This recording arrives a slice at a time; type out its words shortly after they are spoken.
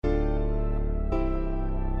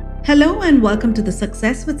Hello and welcome to the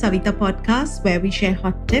Success with Savita podcast, where we share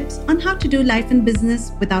hot tips on how to do life and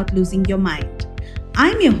business without losing your mind.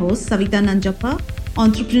 I'm your host, Savita Nanjappa,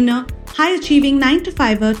 entrepreneur, high achieving 9 to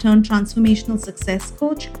 5er turned transformational success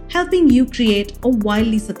coach, helping you create a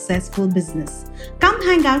wildly successful business. Come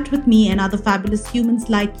hang out with me and other fabulous humans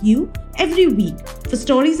like you every week for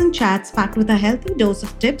stories and chats packed with a healthy dose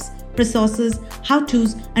of tips, resources,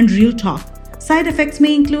 how-tos, and real talk. Side effects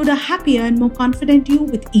may include a happier and more confident you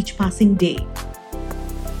with each passing day.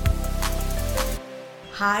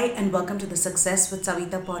 Hi, and welcome to the Success with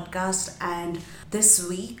Savita podcast. And this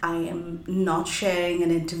week, I am not sharing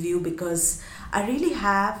an interview because I really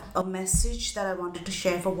have a message that I wanted to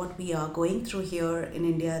share for what we are going through here in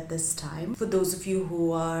India at this time. For those of you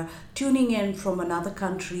who are tuning in from another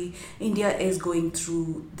country, India is going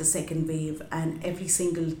through the second wave, and every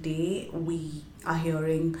single day we are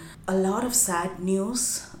hearing a lot of sad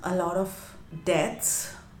news, a lot of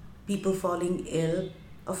deaths, people falling ill.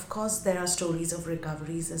 Of course, there are stories of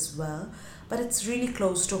recoveries as well, but it's really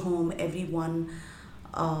close to home. Everyone,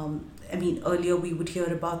 earlier we would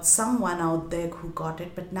hear about someone out there who got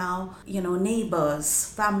it, but now, neighbors,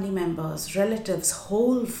 family members, relatives,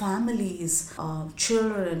 whole families,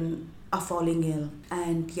 children are falling ill.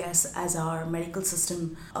 And yes, as our medical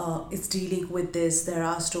system is dealing with this, there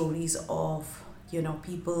are stories of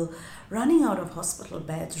people running out of hospital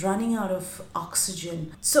beds, running out of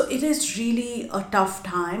oxygen. So it is really a tough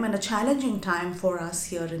time and a challenging time for us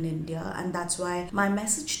here in India. And that's why my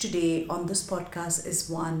message today on this podcast is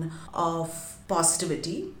one of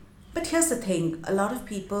positivity. But here's the thing, a lot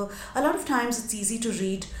of times it's easy to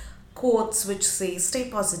read quotes which say stay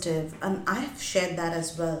positive, and I have shared that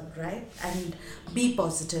as well, right? And be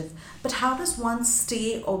positive. But how does one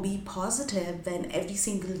stay or be positive when every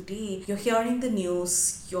single day you're hearing the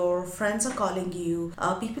news, your friends are calling you,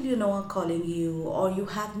 people you know are calling you, or you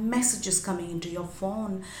have messages coming into your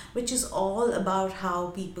phone which is all about how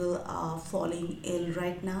people are falling ill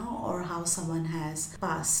right now or how someone has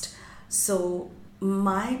passed. So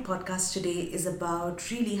my podcast today is about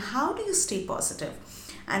really how do you stay positive?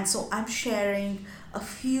 And so I'm sharing a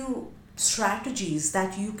few strategies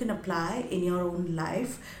that you can apply in your own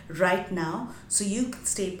life right now so you can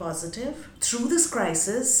stay positive through this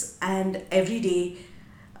crisis and every day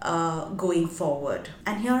going forward.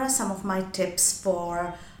 And here are some of my tips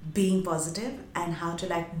for being positive and how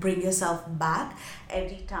to bring yourself back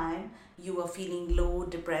every time you are feeling low,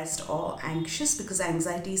 depressed, or anxious, because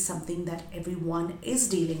anxiety is something that everyone is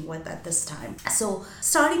dealing with at this time. So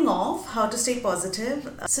starting off, how to stay positive.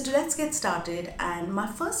 Let's get started. And my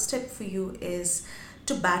first tip for you is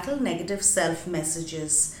to battle negative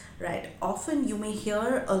self-messages. Right? Often you may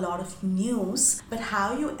hear a lot of news, but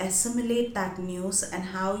how you assimilate that news and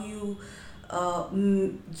how you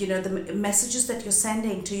the messages that you're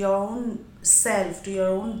sending to your own self, to your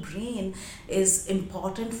own brain, is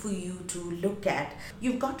important for you to look at.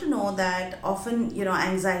 You've got to know that often,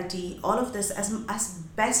 anxiety, all of this, as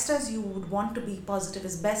best as you would want to be positive,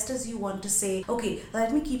 as best as you want to say, okay,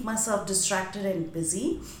 let me keep myself distracted and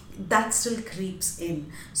busy, that still creeps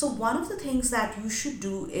in. So one of the things that you should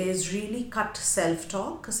do is really cut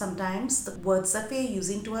self-talk. Sometimes the words that we are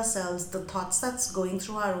using to ourselves, the thoughts that's going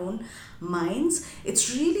through our own minds,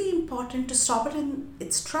 it's really important to stop it in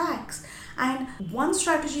its tracks. And one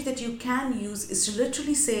strategy that you can use is to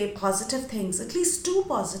literally say positive things, at least 2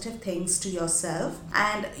 positive things to yourself.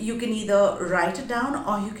 And you can either write it down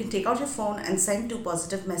or you can take out your phone and send 2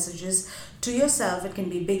 positive messages to yourself. It can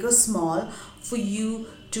be big or small for you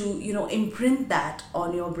to imprint that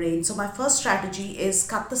on your brain. So my first strategy is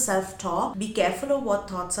cut the self-talk. Be careful of what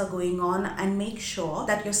thoughts are going on and make sure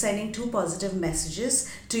that you're sending 2 positive messages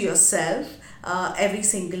to yourself every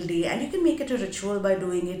single day. And you can make it a ritual by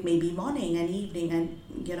doing it maybe morning and evening and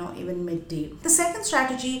even midday. The second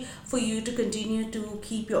strategy for you to continue to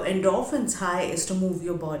keep your endorphins high is to move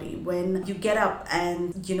your body. When you get up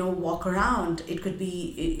and walk around, it could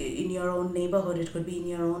be in your own neighborhood, it could be in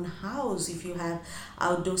your own house if you have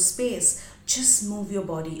outdoor space. Just move your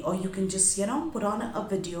body, or you can just put on a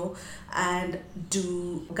video and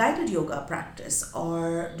do guided yoga practice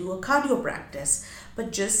or do a cardio practice,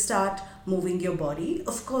 but just start moving your body.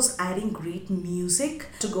 Of course, adding great music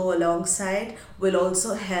to go alongside will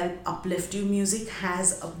also help uplift you. Music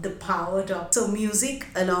has the power to so music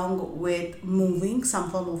along with moving, some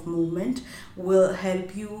form of movement, will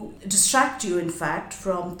help you distract you in fact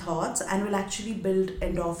from thoughts and will actually build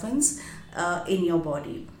endorphins in your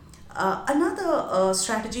body. Another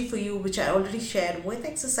strategy for you, which I already shared with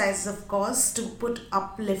exercises, of course, to put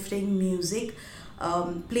uplifting music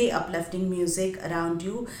play uplifting music around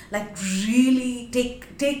you. Like really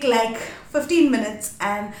take like 15 minutes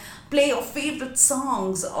and play your favorite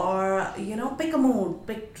songs, or pick a mood,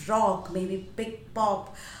 pick rock, maybe pick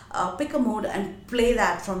pop, pick a mood and play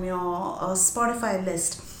that from your Spotify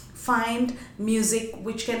list. Find music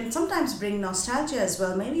which can sometimes bring nostalgia as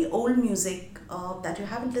well, maybe old music that you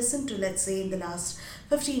haven't listened to, let's say, in the last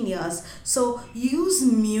 15 years. So use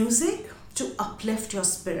music to uplift your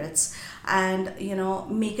spirits, and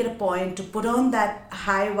make it a point to put on that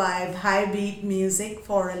high vibe, high beat music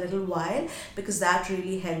for a little while, because that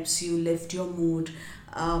really helps you lift your mood.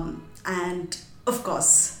 And of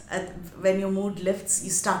course, when your mood lifts, you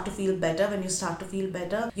start to feel better. When you start to feel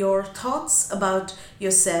better, your thoughts about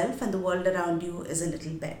yourself and the world around you is a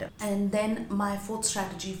little better. And then my fourth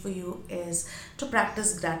strategy for you is to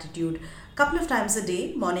practice gratitude. Couple of times a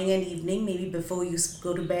day, morning and evening, maybe before you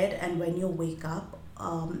go to bed and when you wake up,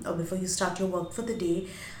 or before you start your work for the day.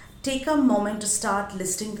 Take a moment to start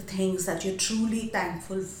listing the things that you're truly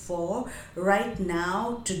thankful for right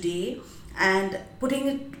now, today, and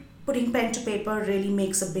putting pen to paper really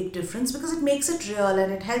makes a big difference, because it makes it real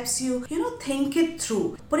and it helps you, think it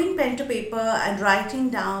through. Putting pen to paper and writing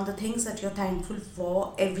down the things that you're thankful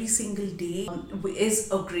for every single day is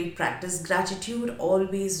a great practice. Gratitude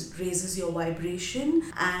always raises your vibration,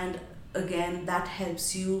 and again, that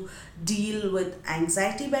helps you deal with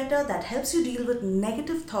anxiety better, that helps you deal with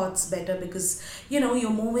negative thoughts better, because you're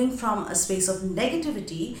moving from a space of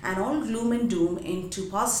negativity and all gloom and doom into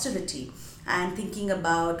positivity, and thinking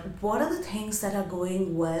about what are the things that are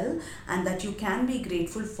going well and that you can be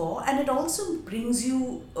grateful for. And it also brings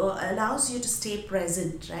you allows you to stay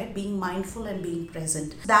present, right? Being mindful and being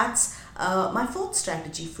present. That's my fourth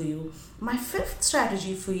strategy for you. My fifth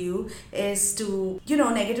strategy for you is to,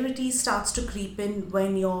 negativity starts to creep in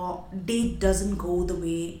when your day doesn't go the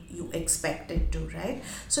way you expect it to, right?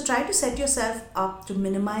 So try to set yourself up to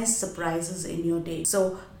minimize surprises in your day.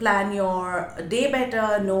 So plan your day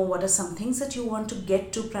better, know what are some things that you want to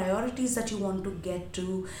get to, priorities that you want to get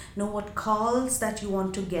to, know what calls that you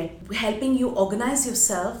want to get. Helping you organize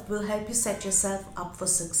yourself will help you set yourself up for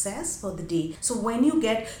success for the day. So when you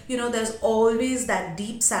get, there's always that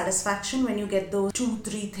deep satisfaction when you get those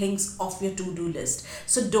 2-3 things off your to-do list.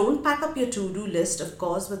 So don't pack up your to-do list, of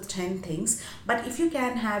course, with 10 things, but if you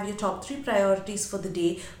can have your top 3 priorities for the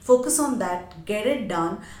day, focus on that, get it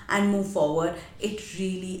done and move forward. It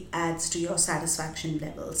really adds to your satisfaction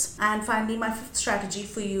levels. And finally, my fifth strategy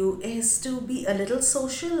for you is to be a little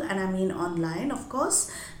social, and I mean online, of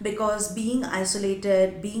course, because being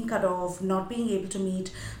isolated, being cut off, not being able to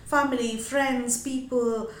meet family, friends,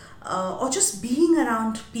 people, or just being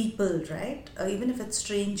around people, right? Even if it's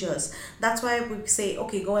strangers. That's why we say,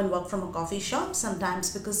 okay, go and work from a coffee shop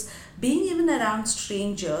sometimes, because being even around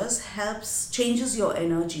strangers changes your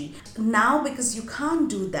energy. Now, because you can't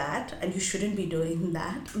do that and you shouldn't be doing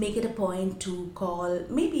that, make it a point to call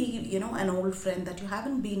maybe, an old friend that you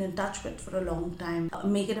haven't been in touch with for a long time.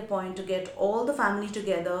 Make it a point to get all the family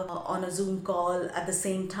together on a Zoom call at the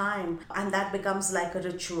same time, and that becomes like a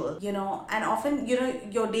ritual, and often,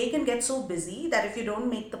 your day can get so busy that if you don't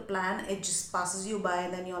make the plan, it just passes you by,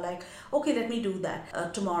 and then you're like, okay, let me do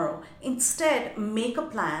that tomorrow. Instead, make a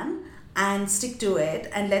plan and stick to it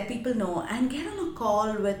and let people know, and get on a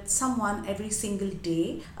call with someone every single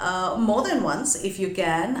day, more than once if you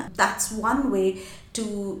can. That's one way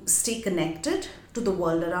to stay connected to the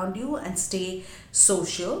world around you and stay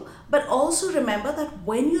social. But also remember that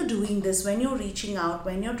when you're doing this, when you're reaching out,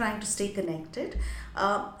 when you're trying to stay connected,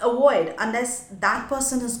 avoid, unless that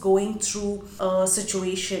person is going through a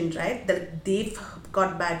situation, right, that they've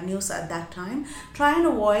got bad news at that time, try and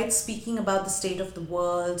avoid speaking about the state of the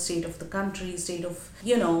world, state of the country, state of,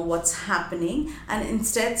 what's happening, and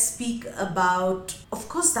instead speak about, of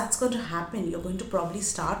course, that's going to happen. You're going to probably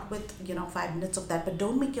start with, 5 minutes of that, but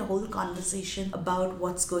don't make your whole conversation about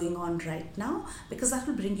what's going on right now, because that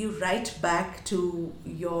will bring you right back to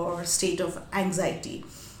your state of anxiety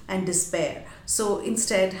and despair. So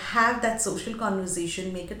instead, have that social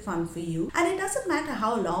conversation, make it fun for you. And it doesn't matter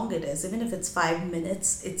how long it is, even if it's 5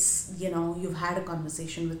 minutes, it's, you've had a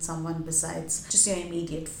conversation with someone besides just your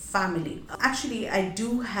immediate family. Actually, I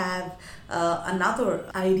do have another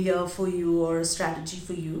idea for you, or a strategy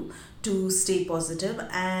for you to stay positive,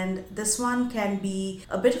 and this one can be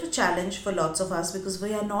a bit of a challenge for lots of us, because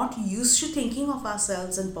we are not used to thinking of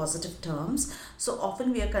ourselves in positive terms. So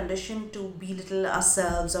often we are conditioned to belittle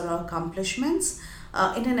ourselves or our accomplishments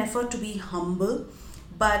in an effort to be humble.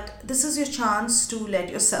 but this is your chance to let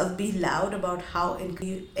yourself be loud about how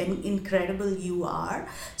incredible you are.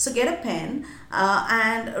 So get a pen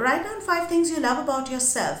and write down 5 things you love about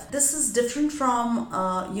yourself. This is different from,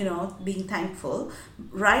 being thankful.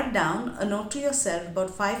 Write down a note to yourself about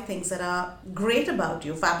 5 things that are great about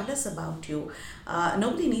you, fabulous about you.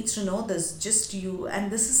 Nobody needs to know this, just you.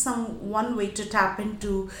 And this is one way to tap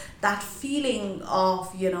into that feeling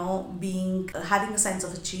of, being, having a sense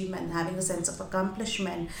of achievement, having a sense of accomplishment,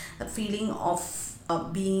 that feeling of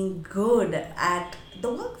being good at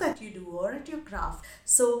the work that you do or at your craft.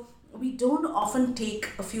 So we don't often take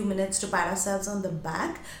a few minutes to pat ourselves on the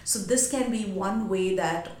back. So this can be one way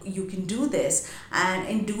that you can do this. And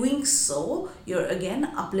in doing so, you're again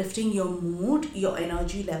uplifting your mood, your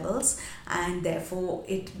energy levels, and therefore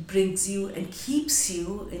it brings you and keeps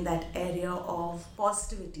you in that area of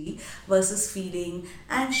positivity versus feeling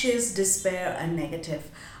anxious, despair, and negative.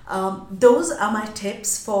 Those are my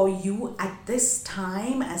tips for you at this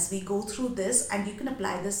time as we go through this, and you can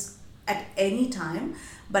apply this at any time.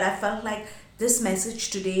 But I felt like this message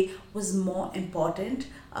today was more important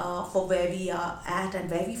for where we are at and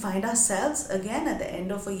where we find ourselves again at the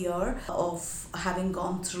end of a year of having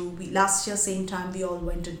gone through. Last year same time we all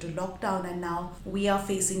went into lockdown, and now we are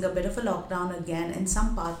facing a bit of a lockdown again in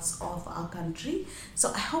some parts of our country.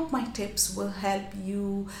 So I hope my tips will help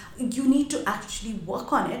you. You need to actually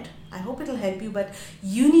work on it. I hope it'll help you, but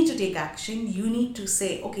you need to take action. You need to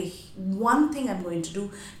say, okay, one thing I'm going to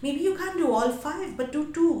do. Maybe you can't do all 5, but do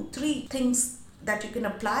 2, 3 things that you can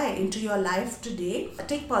apply into your life today.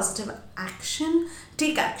 Take positive action.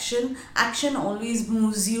 Take action. Action always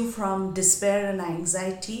moves you from despair and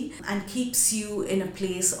anxiety and keeps you in a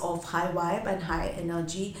place of high vibe and high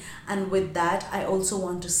energy. And with that, I also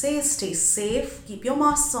want to say, stay safe, keep your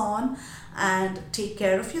masks on, and take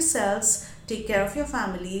care of yourselves, take care of your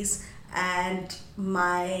families. And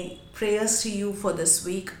my prayers to you for this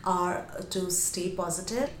week are to stay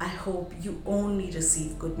positive. I hope you only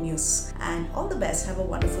receive good news, and all the best. Have a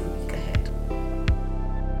wonderful week ahead.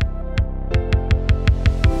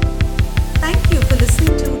 Thank you for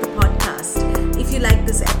listening to the podcast. If you like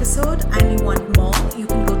this episode and you want more, you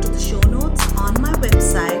can go to the show notes